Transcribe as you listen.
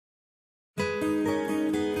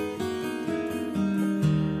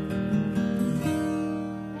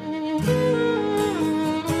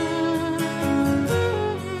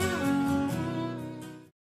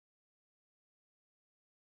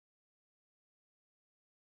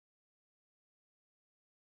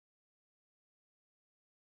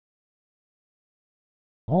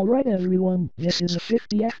Alright everyone, this is a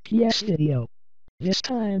 50 FPS video. This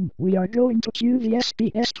time, we are going to cue the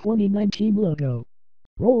SBS 2019 logo.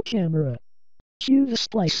 Roll camera. Cue the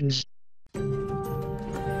splices.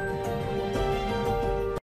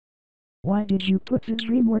 Why did you put the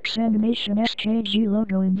DreamWorks Animation SKG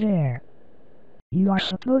logo in there? You are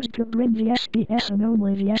supposed to bring the SBS and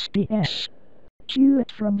only the SBS. Cue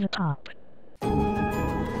it from the top.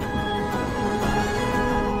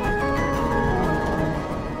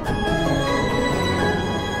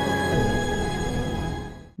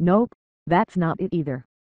 Nope, that's not it either.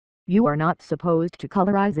 You are not supposed to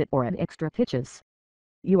colorize it or add extra pitches.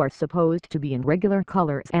 You are supposed to be in regular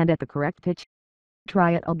colors and at the correct pitch.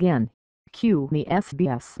 Try it again. Cue the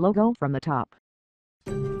SBS logo from the top.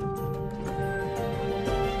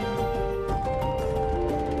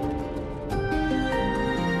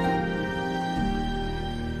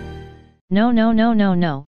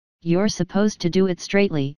 No. You're supposed to do it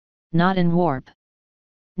straightly, not in warp.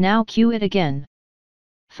 Now cue it again.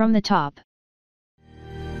 From the top.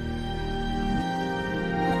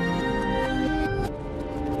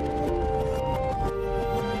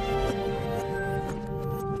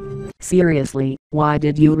 Seriously, why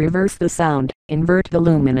did you reverse the sound, invert the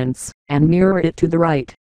luminance, and mirror it to the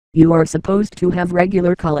right? You are supposed to have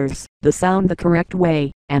regular colors, the sound the correct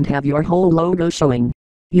way, and have your whole logo showing.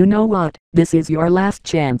 You know what, this is your last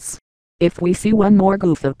chance. If we see one more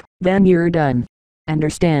goof up, then you're done.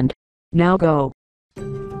 Understand? Now go.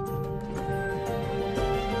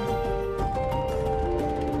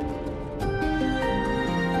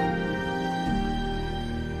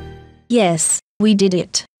 Yes, we did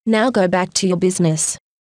it. Now go back to your business.